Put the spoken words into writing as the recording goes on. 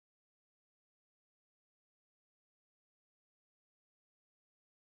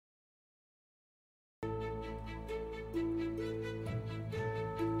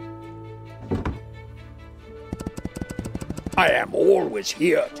I am always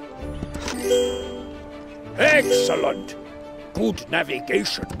here. Excellent! Good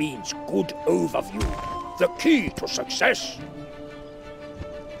navigation means good overview, the key to success.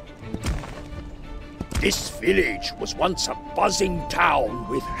 This village was once a buzzing town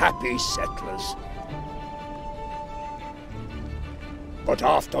with happy settlers. But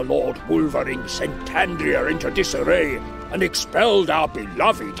after Lord Wolverine sent Tandria into disarray and expelled our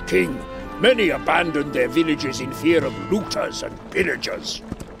beloved king, many abandoned their villages in fear of looters and pillagers.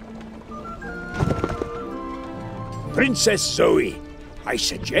 Princess Zoe, I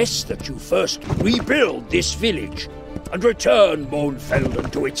suggest that you first rebuild this village and return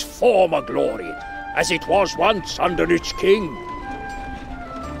Mohnfelden to its former glory, as it was once under its king.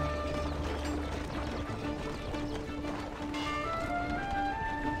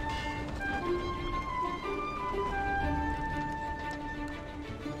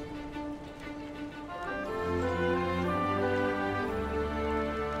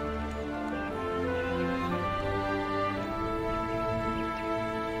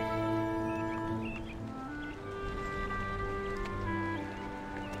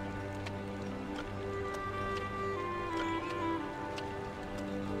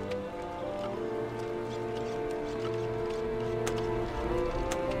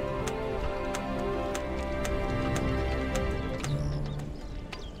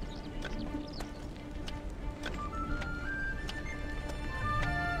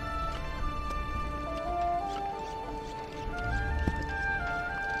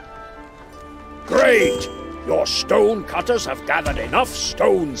 Great! Your stone cutters have gathered enough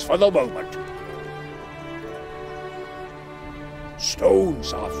stones for the moment.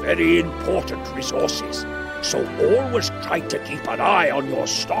 Stones are very important resources, so always try to keep an eye on your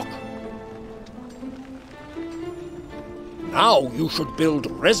stock. Now you should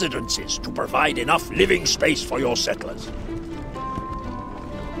build residences to provide enough living space for your settlers.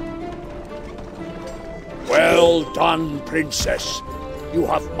 Well done, Princess. You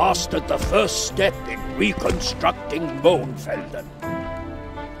have mastered the first step in reconstructing Mohnfelden.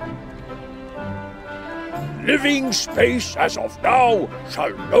 Living space as of now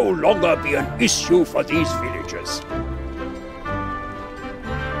shall no longer be an issue for these villagers.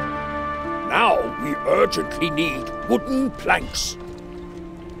 Now we urgently need wooden planks.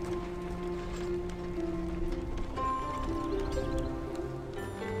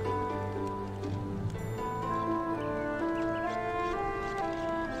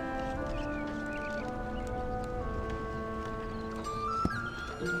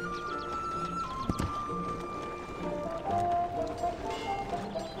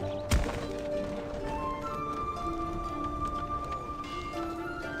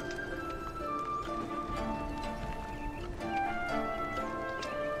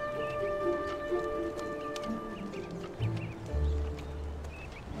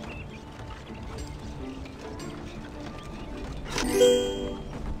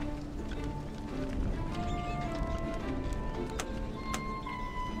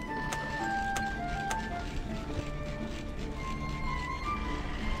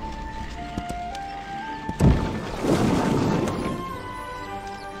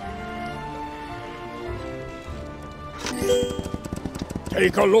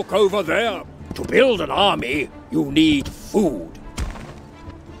 Take a look over there. To build an army, you need food.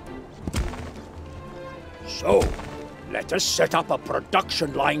 So, let us set up a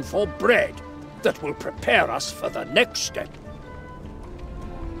production line for bread that will prepare us for the next step.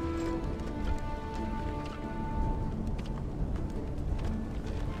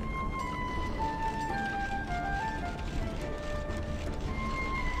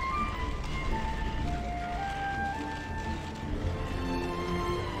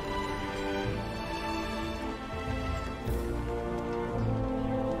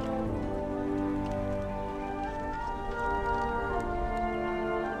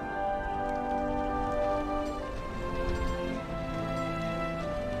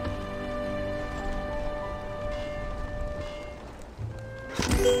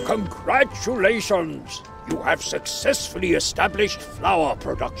 Congratulations! You have successfully established flour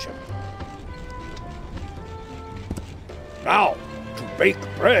production. Now, to bake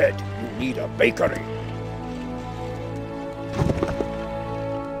bread, you need a bakery.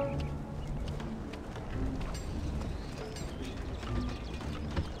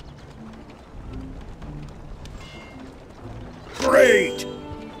 Great!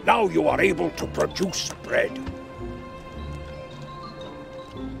 Now you are able to produce bread.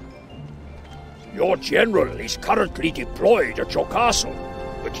 Your general is currently deployed at your castle,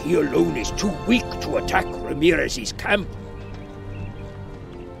 but he alone is too weak to attack Ramirez's camp.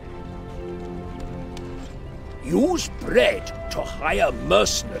 Use bread to hire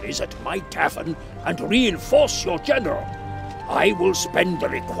mercenaries at my tavern and reinforce your general. I will spend the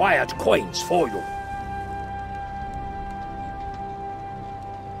required coins for you.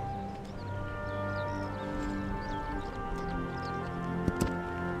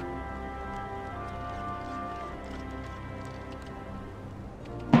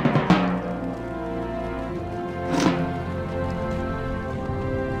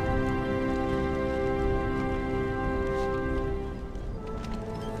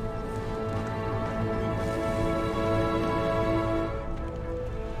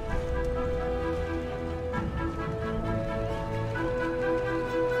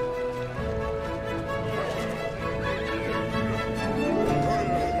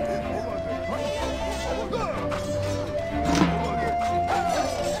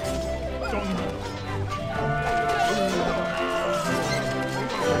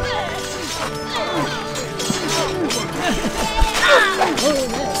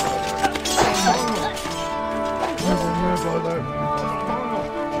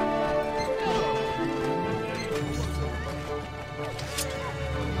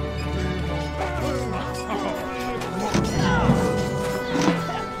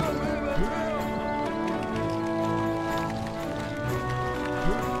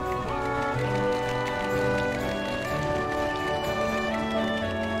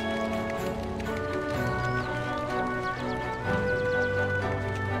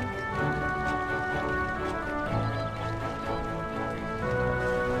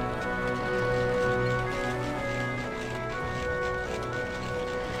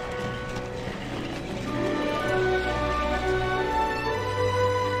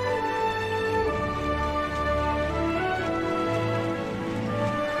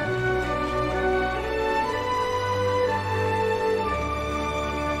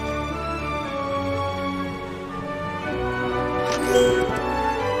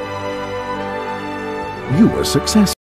 You were successful.